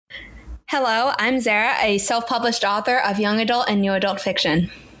Hello, I'm Zara, a self-published author of young adult and new adult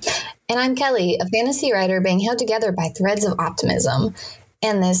fiction. And I'm Kelly, a fantasy writer being held together by threads of optimism.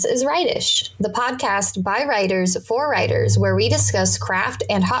 And this is Writish, the podcast by writers for writers, where we discuss craft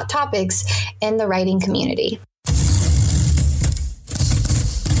and hot topics in the writing community.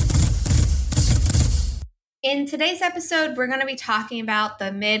 In today's episode, we're going to be talking about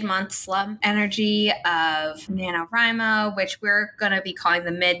the mid-month slump energy of NaNoWriMo, which we're going to be calling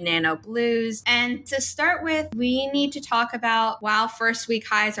the mid-nano blues. And to start with, we need to talk about, while first week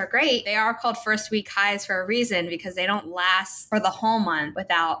highs are great, they are called first week highs for a reason because they don't last for the whole month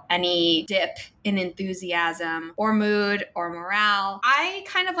without any dip in enthusiasm or mood or morale. I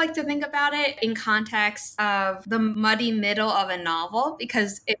kind of like to think about it in context of the muddy middle of a novel,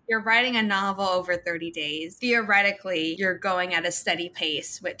 because if you're writing a novel over 30 days, theoretically, you're going at a steady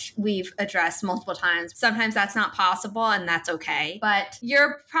pace, which we've addressed multiple times. Sometimes that's not possible, and that's okay. But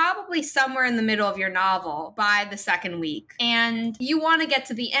you're probably somewhere in the middle of your novel by the second week. And you want to get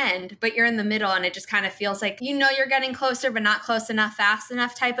to the end, but you're in the middle, and it just kind of feels like, you're getting closer, but not close enough, fast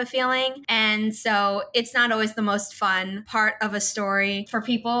enough type of feeling. And so it's not always the most fun part of a story. For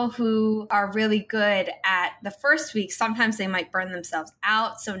people who are really good at the first week, sometimes they might burn themselves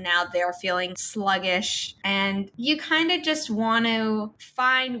out. So now they're feeling sluggish. And you kind of just want to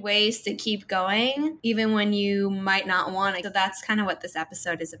find ways to keep going, even when you might not want to. So that's kind of what this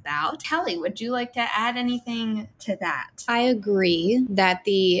episode is about. Kelly, would you like to add anything to that? I agree that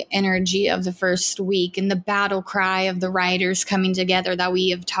the energy of the first week and the battle cry of the writers coming together that we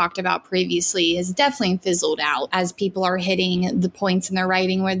have talked about previously has definitely fizzled out as people are hitting the points in their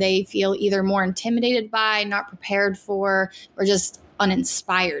writing where they feel either more intimidated by, not prepared for, or just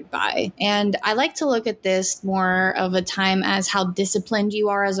uninspired by. And I like to look at this more of a time as how disciplined you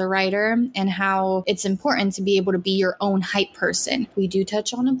are as a writer and how it's important to be able to be your own hype person. We do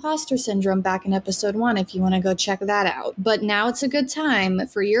touch on imposter syndrome back in episode 1 if you want to go check that out. But now it's a good time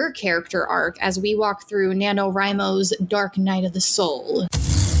for your character arc as we walk through NaNoWriMo's Dark Night of the Soul.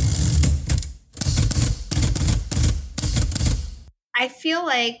 I feel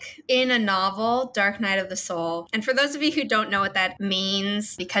like in a novel, Dark Night of the Soul, and for those of you who don't know what that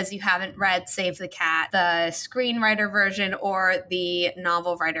means because you haven't read Save the Cat, the screenwriter version or the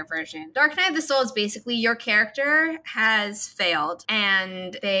novel writer version, Dark Night of the Soul is basically your character has failed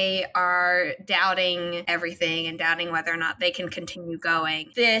and they are doubting everything and doubting whether or not they can continue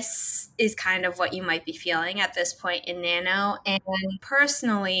going. This is kind of what you might be feeling at this point in Nano. And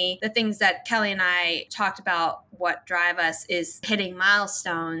personally, the things that Kelly and I talked about, what drive us, is hitting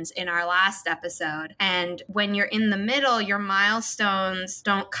milestones in our last episode. And when you're in the middle, your milestones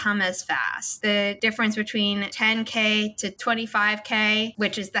don't come as fast. The difference between 10K to 25K,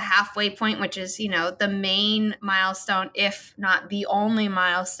 which is the halfway point, which is, the main milestone, if not the only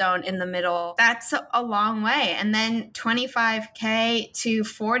milestone in the middle, that's a long way. And then 25K to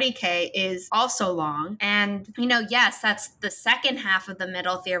 40K is also long. And, yes, that's the second half of the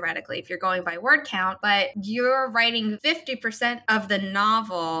middle, theoretically, if you're going by word count, but you're writing 50% of the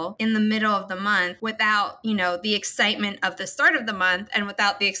novel in the middle of the month without, the excitement of the start of the month and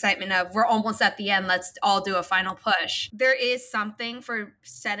without the excitement of we're almost at the end, let's all do a final push. There is something for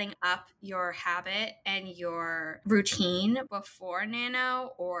setting up your habit and your routine before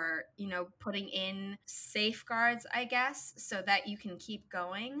Nano, or, putting in safeguards, I guess, so that you can keep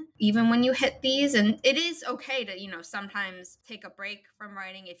going even when you hit these. And it is okay to, sometimes take a break from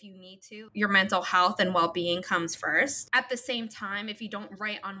writing if you need to. Your mental health and well-being comes first. At the same time, if you don't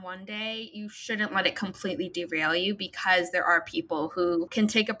write on one day, you shouldn't let it completely derail you, because there are people who can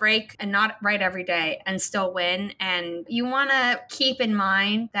take a break and not write every day and still win. And you want to keep in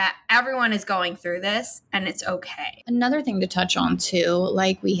mind that everyone is going through this and it's okay. Another thing to touch on too,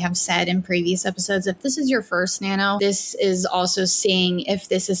 like we have said in previous episodes, if this is your first Nano, this is also seeing if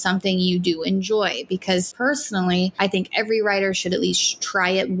this is something you do enjoy, because personally, I think every writer should at least try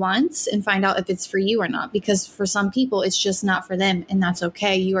it once and find out if it's for you or not, because for some people, it's just not for them, and that's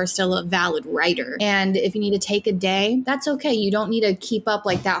okay. You are still a valid writer. And if you need to take a day, that's okay. You don't need to keep up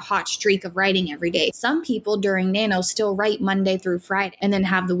like that hot streak of writing every day. Some people during Nano still write Monday through Friday and then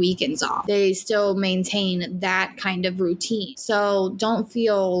have the weekends off. They still maintain that kind of routine. So don't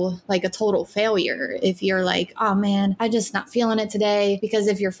feel like a total failure if you're like, oh man, I'm just not feeling it today. Because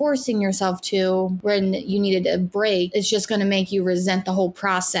if you're forcing yourself to when you needed a break, it's just going to make you resent the whole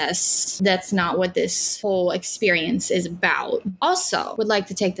process. That's not what this whole experience is about. Also, would like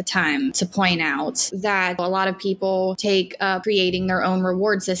to take the time to point out that a lot of people take creating their own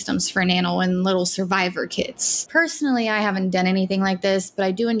reward systems for Nano and little survivor kits. Personally, I haven't done anything like this, but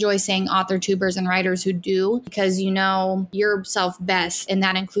I do enjoy seeing author tubers and writers who do, because you know yourself best, and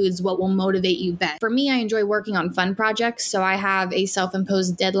that includes what will motivate you best. For me, I enjoy working on fun projects, so I have a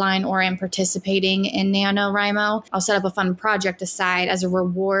self-imposed deadline or I'm participating in NaNoWriMo. I'll set up a fun project aside as a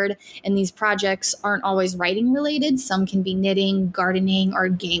reward, and these projects aren't always writing related. Some can be knitting, gardening, or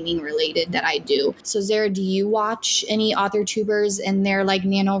gaming related that I do. So Zara, do you watch any author tubers and their like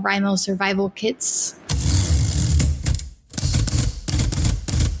NaNoWriMo survival kits?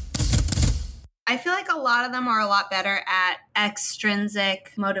 I feel like a lot of them are a lot better at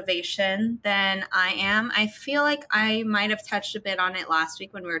extrinsic motivation than I am. I feel like I might have touched a bit on it last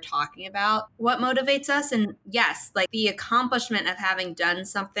week when we were talking about what motivates us. And yes, like the accomplishment of having done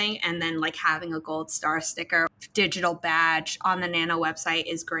something and then like having a gold star sticker, digital badge on the Nano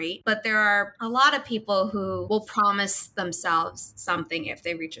website is great. But there are a lot of people who will promise themselves something if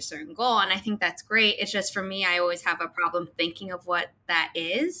they reach a certain goal. And I think that's great. It's just for me, I always have a problem thinking of what that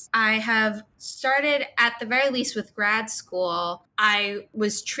is. I have started at the very least with grad school. I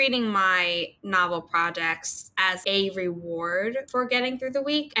was treating my novel projects as a reward for getting through the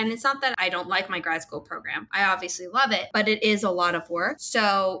week. And it's not that I don't like my grad school program. I obviously love it, but it is a lot of work.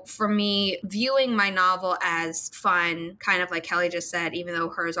 So for me, viewing my novel as fun, kind of like Kelly just said, even though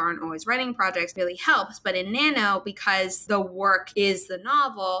hers aren't always writing projects, really helps. But in Nano, because the work is the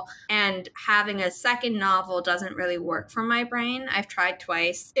novel and having a second novel doesn't really work for my brain. I've tried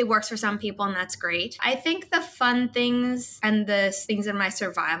twice. It works for some people and that's great. I think the fun things and the things in my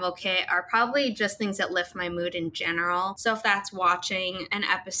survival kit are probably just things that lift my mood in general. So if that's watching an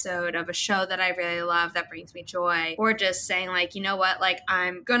episode of a show that I really love that brings me joy, or just saying like, you know what, like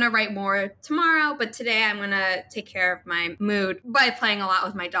I'm gonna write more tomorrow, but today I'm gonna take care of my mood by playing a lot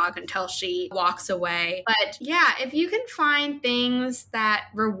with my dog until she walks away. But yeah, if you can find things that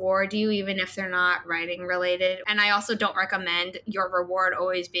reward you, even if they're not writing related. And I also don't recommend your reward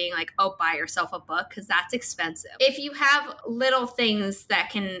always being like, oh, buy yourself a book, because that's expensive. If you have little things that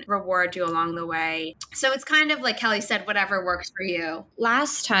can reward you along the way. So it's kind of like Kelly said, whatever works for you.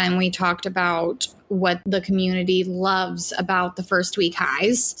 Last time we talked about what the community loves about the first week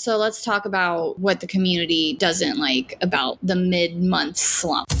highs. So let's talk about what the community doesn't like about the mid-month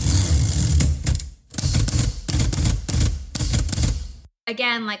slump.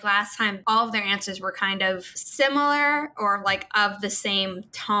 Again, like last time, all of their answers were kind of similar or like of the same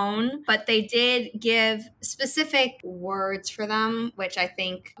tone, but they did give specific words for them, which I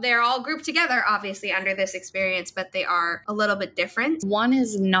think they're all grouped together, obviously, under this experience, but they are a little bit different. One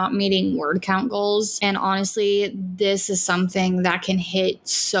is not meeting word count goals. And honestly, this is something that can hit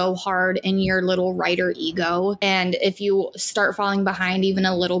so hard in your little writer ego. And if you start falling behind even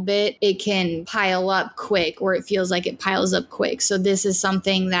a little bit, it can pile up quick, or it feels like it piles up quick. So this is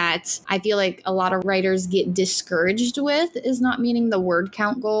something that I feel like a lot of writers get discouraged with, is not meeting the word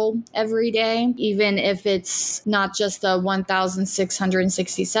count goal every day, even if it's not just the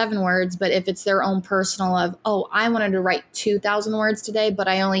 1,667 words, but if it's their own personal of, oh, I wanted to write 2,000 words today, but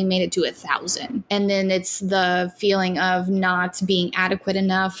I only made it to 1,000. And then it's the feeling of not being adequate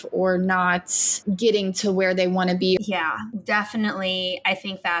enough or not getting to where they want to be. Yeah, definitely. I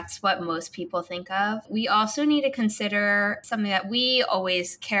think that's what most people think of. We also need to consider something that we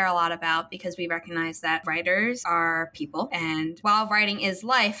always care a lot about, because we recognize that writers are people. And while writing is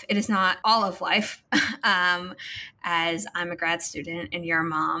life, it is not all of life. As I'm a grad student and you're a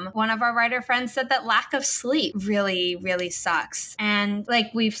mom, one of our writer friends said that lack of sleep really, really sucks. And like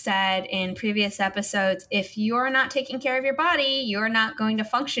we've said in previous episodes, if you're not taking care of your body, you're not going to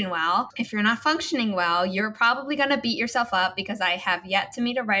function well. If you're not functioning well, you're probably going to beat yourself up, because I have yet to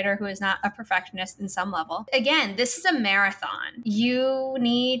meet a writer who is not a perfectionist in some level. Again, this is a marathon. You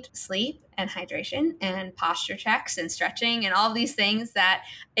need sleep and hydration and posture checks and stretching and all these things that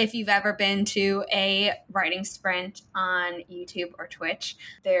if you've ever been to a writing sprint on YouTube or Twitch,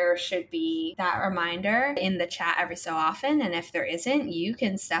 there should be that reminder in the chat every so often. And if there isn't, you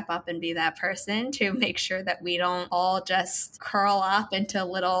can step up and be that person to make sure that we don't all just curl up into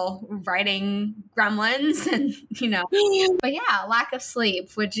little writing gremlins and, you know. But yeah, lack of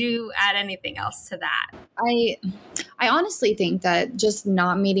sleep. Would you add anything else to that? I honestly think that just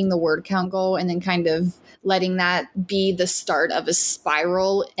not meeting the word count goal and then kind of letting that be the start of a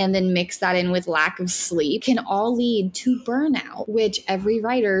spiral and then mix that in with lack of sleep can all lead to burnout, which every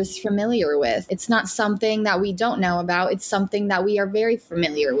writer is familiar with. It's not something that we don't know about. It's something that we are very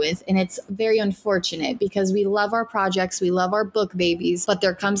familiar with. And it's very unfortunate because we love our projects, we love our book babies, but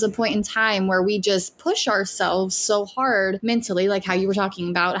there comes a point in time where we just push ourselves so hard mentally, like how you were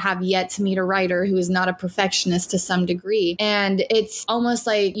talking about, have yet to meet a writer who is not a perfectionist to some degree. And it's almost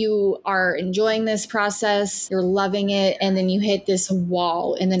like you are enjoying this process, you're loving it, and then you hit this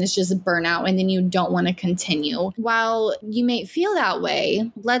wall and then it's just burnout and then you don't want to continue. While you may feel that way,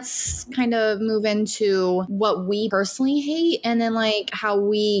 let's kind of move into what we personally hate and then like how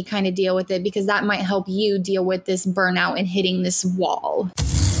we kind of deal with it, because that might help you deal with this burnout and hitting this wall.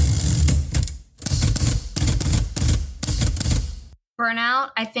 Burnout,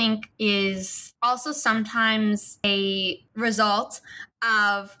 I think, is also sometimes a result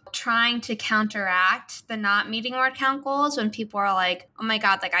of trying to counteract the not meeting word count goals when people are like, oh my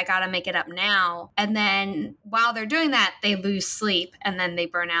God, like I gotta make it up now. And then while they're doing that, they lose sleep and then they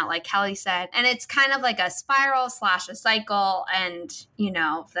burn out, like Kelly said. And it's kind of like a spiral / a cycle. And, you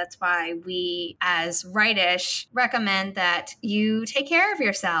know, that's why we as Writish recommend that you take care of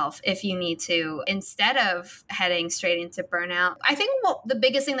yourself if you need to, instead of heading straight into burnout. I think the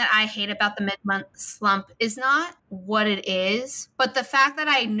biggest thing that I hate about the mid-month slump is not what it is, but the fact that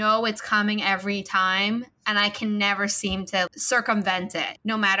I know it's coming every time and I can never seem to circumvent it,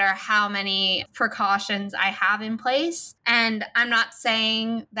 no matter how many precautions I have in place. And I'm not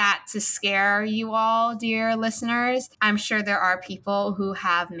saying that to scare you all, dear listeners. I'm sure there are people who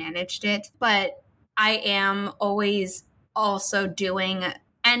have managed it, but I am always also doing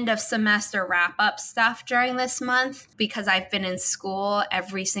end of semester wrap up stuff during this month because I've been in school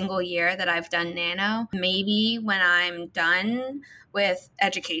every single year that I've done Nano. Maybe when I'm done with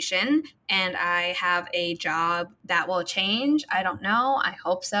education and I have a job, that will change. I don't know. I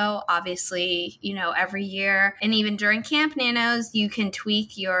hope so. Obviously, you know, every year and even during Camp Nanos, you can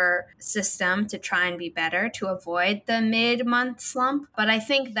tweak your system to try and be better to avoid the mid-month slump. But I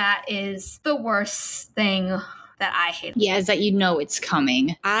think that is the worst thing that I hate. Yeah, is that you know it's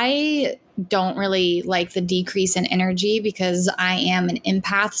coming. I don't really like the decrease in energy because I am an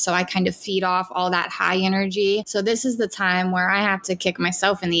empath, so I kind of feed off all that high energy. So this is the time where I have to kick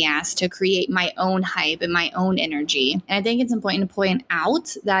myself in the ass to create my own hype and my own energy. And I think it's important to point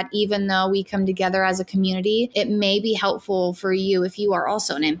out that even though we come together as a community, it may be helpful for you if you are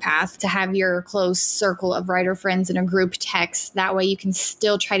also an empath to have your close circle of writer friends in a group text. That way you can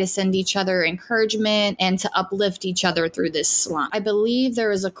still try to send each other encouragement and to uplift each other through this slump. I believe there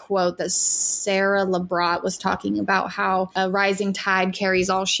was a quote that Sarah Labrat was talking about how a rising tide carries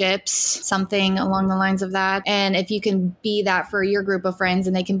all ships, something along the lines of that. And if you can be that for your group of friends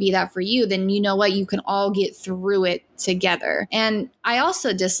and they can be that for you, then you know what? You can all get through it together. And I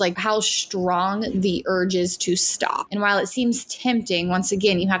also dislike how strong the urge is to stop. And while it seems tempting, once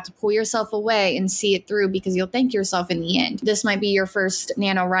again, you have to pull yourself away and see it through because you'll thank yourself in the end. This might be your first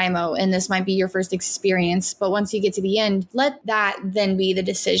NaNoWriMo and this might be your first experience. But once you get to the end, let that then be the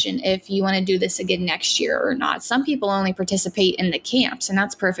decision if you want to do this again next year or not. Some people only participate in the camps, and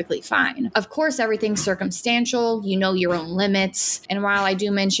that's perfectly fine. Of course, everything's circumstantial. You know your own limits. And while I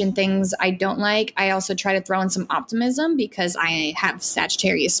do mention things I don't like, I also try to throw in some optimism because I have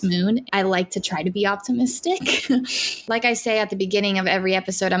Sagittarius moon. I like to try to be optimistic. Like I say at the beginning of every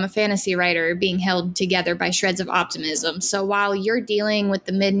episode, I'm a fantasy writer being held together by shreds of optimism. So while you're dealing with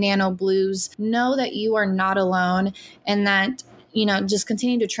the mid-nano blues, know that you are not alone and that, you know, just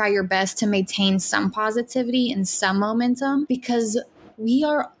continue to try your best to maintain some positivity and some momentum because we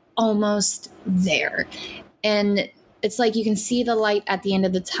are almost there. And it's like you can see the light at the end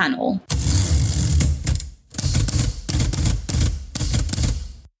of the tunnel.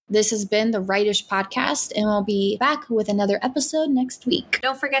 This has been the Writish Podcast, and we'll be back with another episode next week.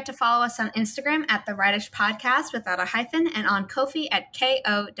 Don't forget to follow us on Instagram at the Writish Podcast without a hyphen and on Ko-fi at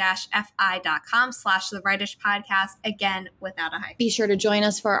ko-fi.com/the Writish Podcast, again, without a hyphen. Be sure to join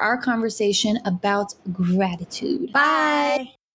us for our conversation about gratitude. Bye.